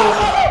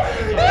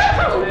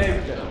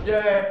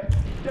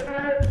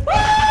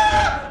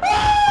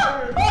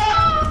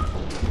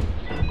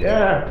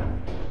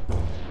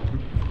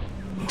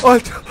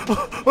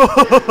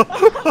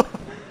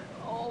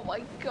 Oh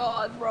my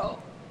god, bro.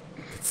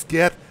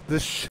 Scared the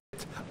shit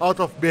out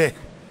of me.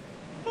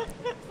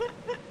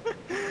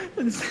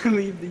 Let's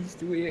leave these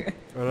two here.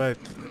 Alright,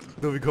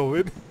 do we go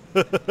in?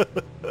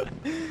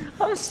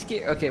 I'm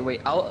scared. Okay,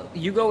 wait.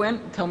 You go in.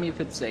 Tell me if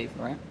it's safe,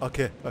 alright?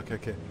 Okay.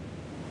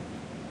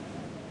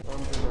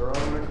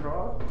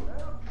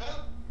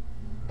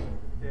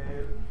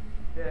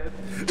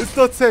 It's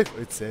not safe.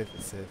 It's safe.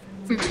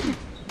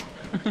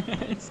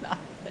 It's not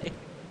safe.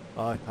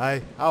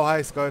 Hi. How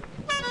high, Scott?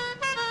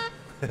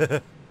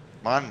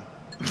 Man.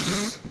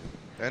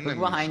 Look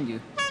behind you.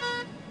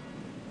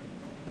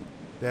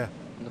 There.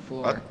 On the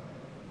floor. What?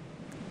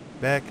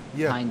 Back.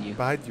 Here. Behind you.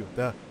 Behind you.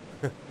 There.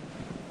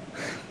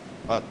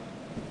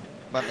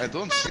 Man, I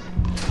don't see.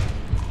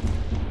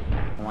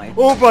 Oh my.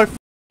 Oh my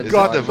Is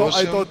god. it No,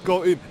 I devotion? don't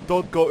go in.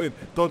 Don't go in.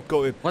 Don't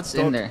go in. What's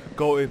don't in there?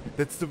 Go in.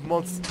 That's the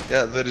monster.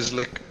 Yeah, there is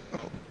like.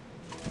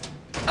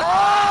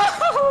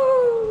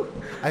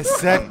 I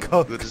said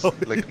go.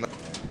 Like,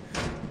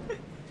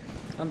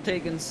 I'm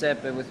taking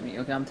Seppe with me.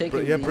 Okay, I'm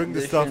taking. Yeah, bring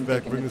the stuff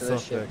back. Bring the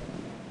stuff back.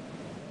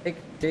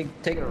 Take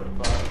it.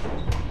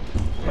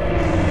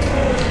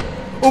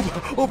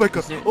 Oh my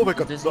god! Oh my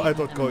god! No, I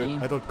don't go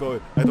in. I don't go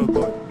in. I don't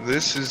go in.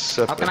 this is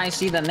Seppe. How can I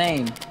see the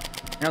name?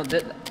 No,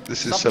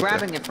 This is stop Seppe.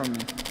 grabbing it from me.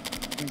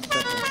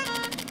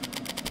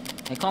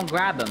 I can't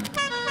grab him.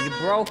 You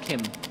broke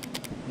him.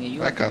 Yeah,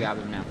 you have to grab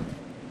him now.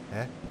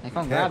 Eh? I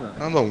can't grab him.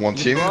 I don't want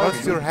him.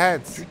 Trust your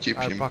hands. You keep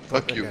I him. fucked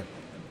Fuck up you. again.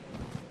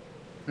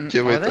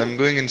 Okay, wait, I'm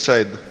going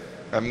inside.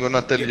 I'm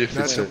gonna tell you if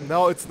it's a...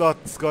 No, it's not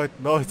Scott.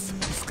 No, it's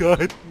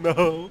Scott.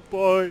 No,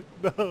 boy,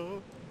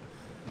 no.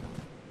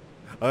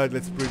 Alright,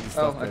 let's bring the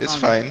stuff back. It's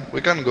fine.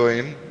 We can go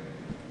in.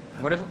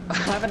 What if I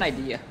have an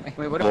idea?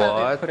 Wait, what if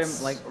I put him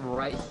like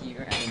right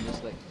here and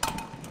just like?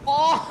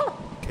 Oh!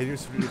 Can you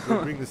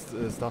bring this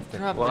stuff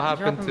back? What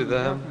happened to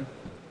them?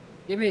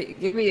 Give me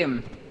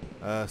him.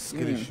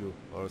 Skill issue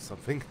or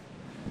something.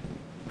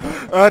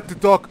 The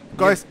dog,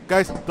 guys,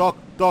 dog.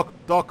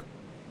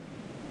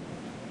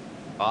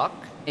 Fuck?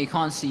 He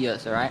can't see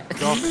us, alright?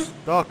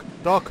 Dog.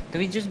 Can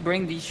we just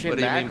bring these shit What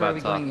do you back, mean or by are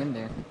we talk? going in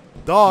there?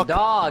 Dog.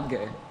 Dog?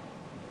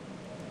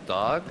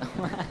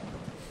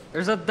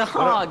 There's a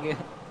dog.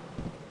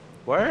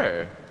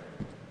 Where?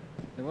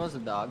 There was a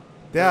dog.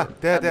 There.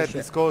 Shit.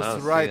 This goes I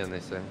don't right. see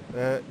anything.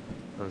 I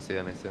don't see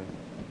anything.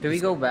 Do we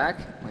go back?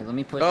 Wait, let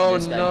me put Oh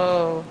this guy.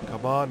 no!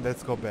 Come on,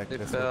 let's go back. It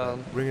Let's go fell.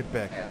 back. Bring it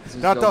back. Let's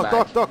Dog. go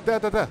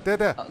back.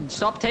 There.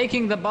 Stop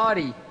taking the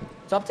body.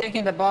 Stop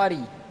taking the body.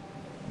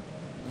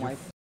 Oh my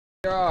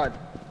god.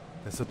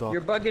 There's a dog.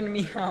 You're bugging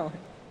me out.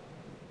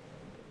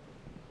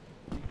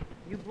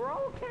 You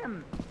broke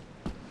him.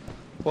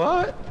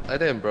 What? I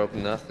didn't broke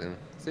nothing.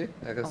 See?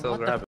 I can still what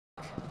the grab it.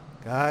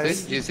 Guys.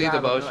 See? You see the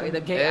grab it, motion? the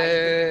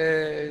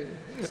Hey!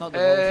 It's not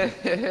the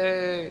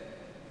Hey!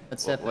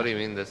 That's What do you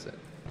mean this?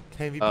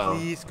 Can we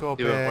please go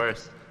Even back?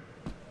 worse.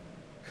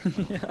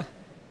 Yeah.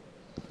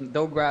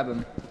 Don't grab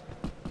him.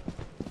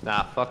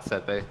 Nah, fuck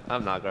Seppe.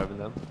 I'm not grabbing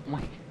them.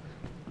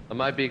 I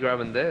might be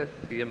grabbing this.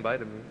 He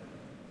invited me.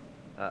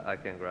 I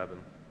can't grab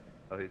him.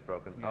 Oh, he's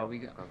broken. Yeah, we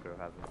got. Concryo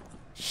has him.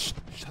 Shh,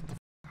 shut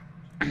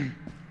the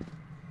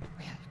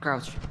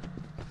Crouch.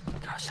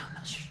 Crouch down.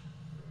 No, shh.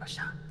 Crouch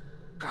down.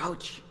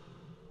 Crouch.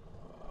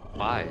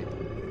 Why?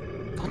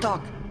 Don't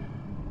talk.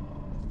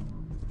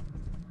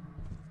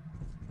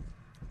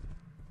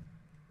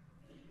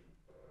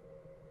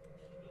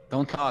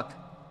 Don't talk.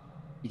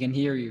 He can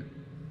hear you.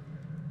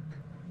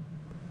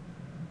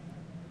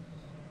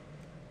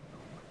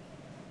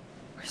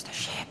 Where's the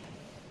ship?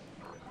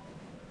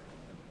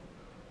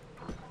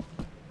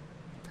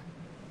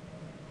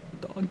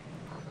 Dog.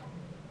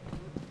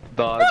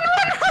 Dog.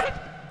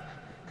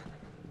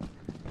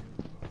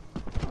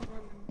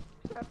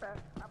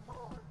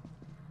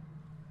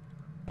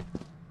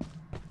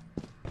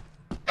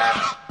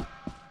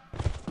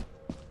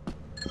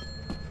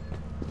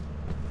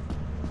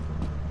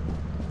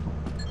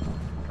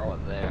 Oh,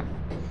 there.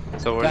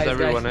 So where's Guys,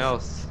 everyone guys.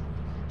 else?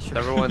 Is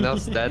everyone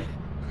else dead?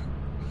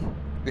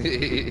 Are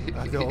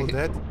they all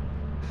dead?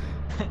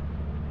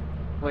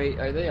 Wait,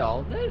 are they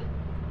all dead?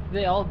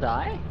 They all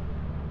die?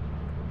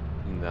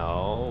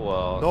 No,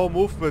 well... No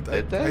movement.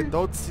 I Did they?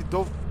 don't see.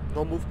 No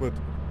movement.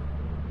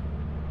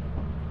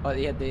 Oh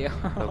yeah, they are.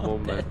 The all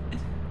movement. dead.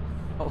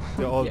 Oh,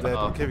 They're all yeah. dead.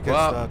 Okay, we can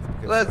Well, start. We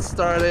can let's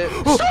start it.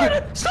 Start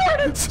it!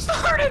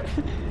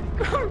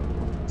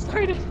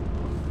 Start it!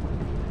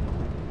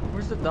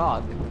 Where's the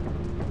dog?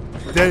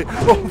 They.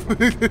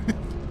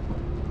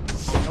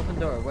 Open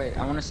door. Wait,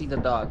 I want to see the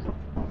dog.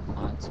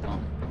 Oh, it's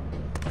gone.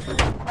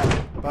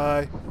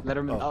 Bye. Let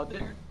him out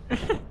there. He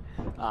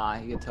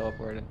get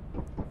teleported.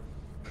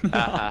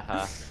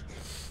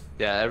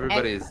 Yeah,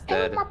 everybody is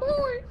dead. My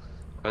boy.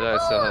 But I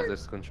still have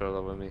this control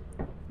over me.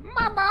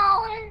 My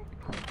boy.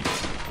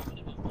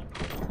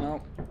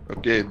 No.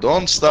 Okay,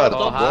 don't start. Oh,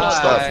 don't hi.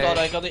 start.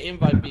 I gotta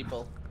invite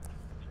people.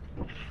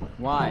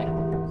 Why?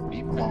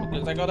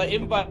 Because I gotta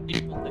invite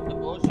people in the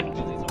motion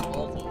because he's a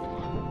Walter.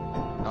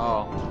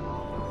 Oh.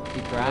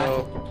 He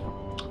grabbed.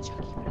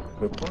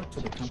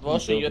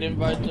 Motion, you're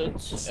invited,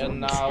 and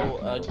now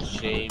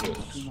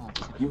James.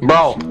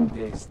 Bro,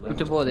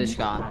 Multiple this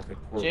guy.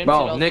 James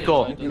bro,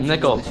 Nickel,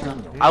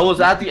 I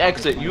was at the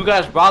exit. You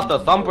guys brought the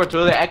thumper to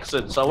the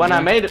exit, so when I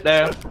made it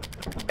there,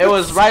 it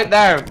was right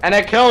there, and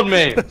it killed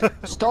me.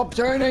 Stop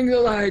turning the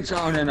lights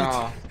on and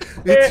off.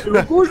 Hey,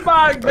 look who's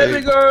back,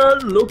 baby girl!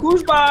 Look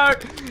who's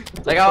back!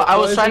 Like I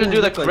was trying to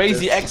do the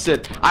crazy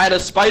exit. I had a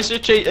spider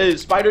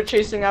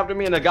chasing after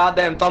me and a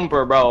goddamn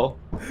thumper, bro.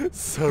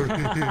 Sorry.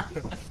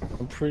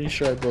 I'm pretty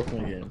sure I broke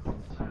my game.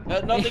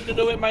 Had nothing to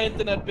do with my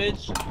internet,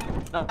 bitch.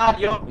 No,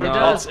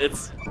 it's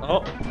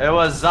it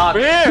was Zuck.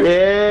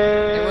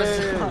 It was.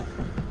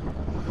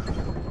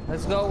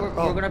 Let's go. We're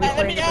gonna be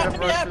playing a bit of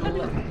Russian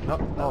roulette. No.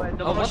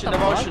 Devotion.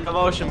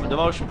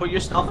 Put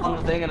your stuff on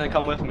the thing and then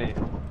come with me.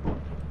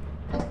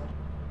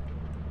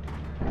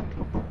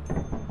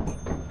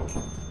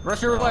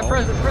 Russian roulette,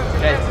 present.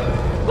 Okay.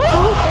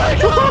 Oh my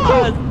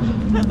god!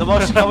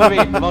 Devotion, come with me.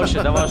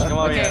 Devotion, come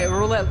over here. Okay,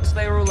 roulette. Let's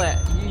play roulette.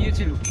 You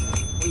two.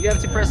 You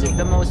have to press it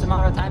the most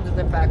amount of times and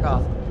then back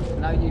off.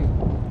 Now you.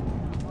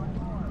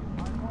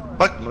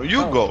 Fuck, no,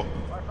 you go.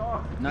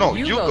 No,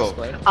 you go.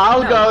 Squid.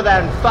 I'll go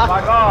then. Fuck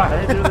off.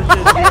 I do the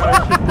shit,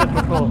 shit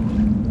difficult.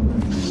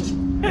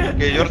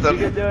 Okay, your turn.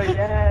 You can do it,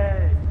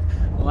 yay!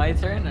 My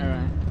turn,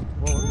 alright.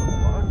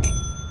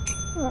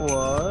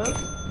 What?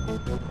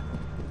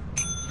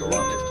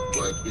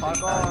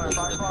 Fuck on.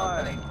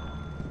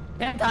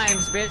 10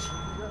 times, bitch.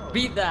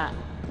 Beat that.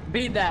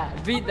 Beat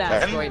that. Beat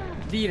that, Squid.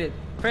 Beat it.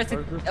 Press it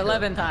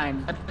 11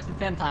 times. I press it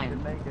 10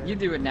 times. You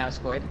do it now,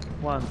 Squid.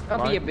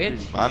 Don't be a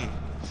bitch. Man,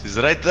 he's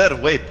right there.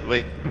 Wait.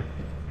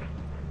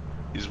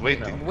 He's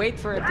waiting. Wait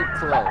for it to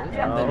close.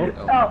 And then you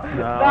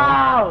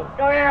No!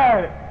 Come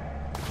here!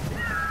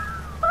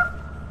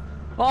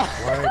 Oh.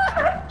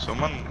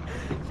 Someone.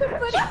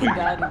 Somebody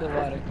died in the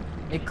water.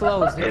 It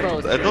closed. It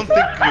closed. I don't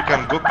think you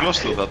can go close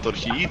to that or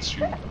he eats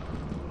you.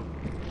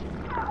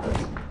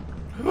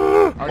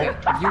 Okay,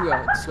 you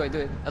go. Squid, do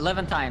it.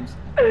 11 times.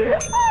 1,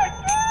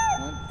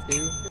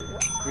 2,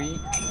 3,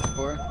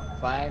 4,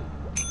 5,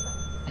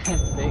 6,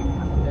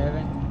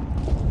 7,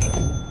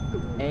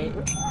 8,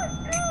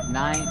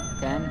 9,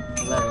 10,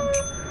 11,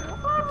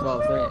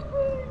 12, 13.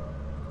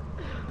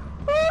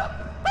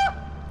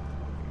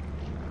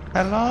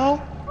 Hello?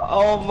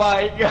 Oh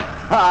my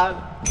god.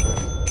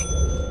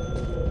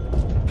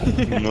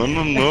 No.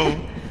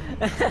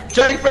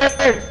 Jamie!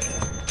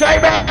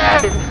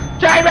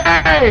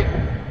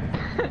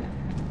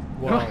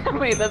 Wow.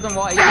 Wait, it doesn't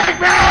want you.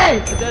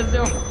 Jamie! It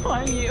doesn't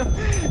want you.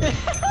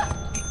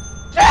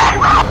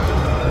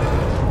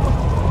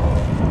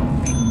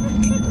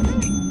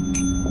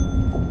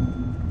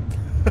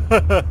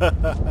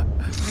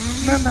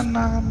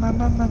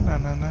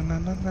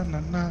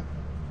 Na.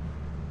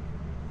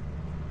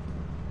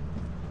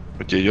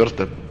 Okay, your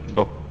turn.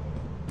 Go.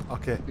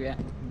 Okay. Yeah,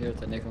 do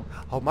it, Nickel.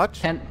 How much?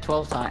 10,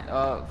 12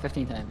 times.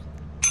 15 times.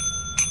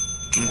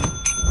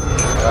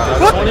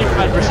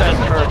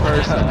 25% per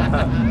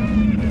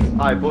person.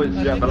 Alright, boys,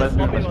 yeah, but let's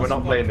be honest, we're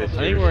not playing this. I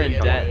think we're in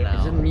debt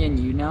Is it now. me and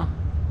you now?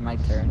 My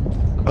turn.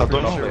 I don't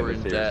We're not know. playing We're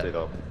this in seriously debt.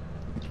 though.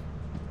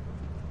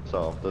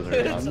 So, doesn't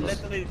really matter.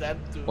 literally that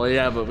too. Well,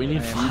 yeah, but we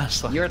need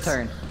flashlights. Your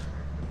turn.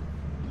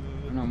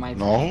 No, my turn.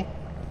 No.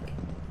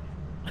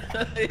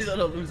 He's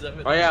gonna lose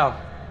everything. Oh yeah.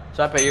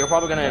 Sepe, you're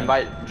probably gonna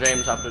invite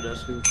James after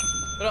this. Bro,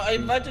 I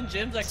invited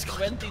James like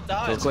 20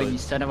 times. Squid, you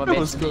son of a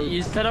bitch.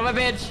 You son of a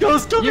bitch. Go,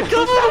 Scooby, You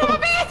come son of on! a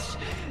bitch.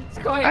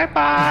 Squid. Bye.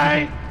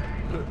 Bye.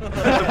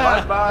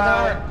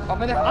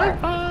 Open the door.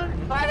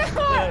 Open the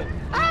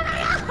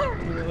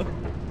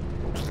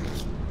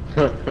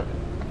door.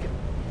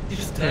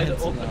 He's dead.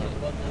 Open the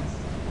buttons.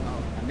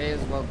 I may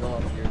as well go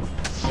up here.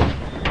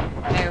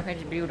 Oh,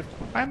 it's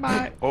beautiful.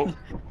 Bye. Oh.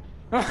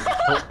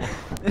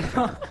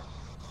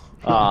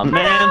 Aw,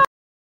 man.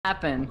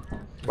 Happened.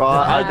 Well,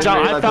 I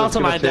fell to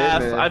my gonna take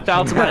death. me. I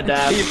fell to my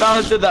death. He fell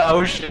into the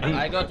ocean.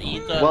 I got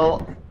eaten.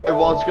 Well, it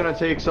was gonna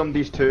take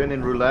somebody's turn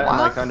in roulette,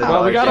 and I kind of.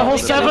 Well, we got a whole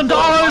 $7.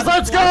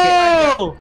 Let's go!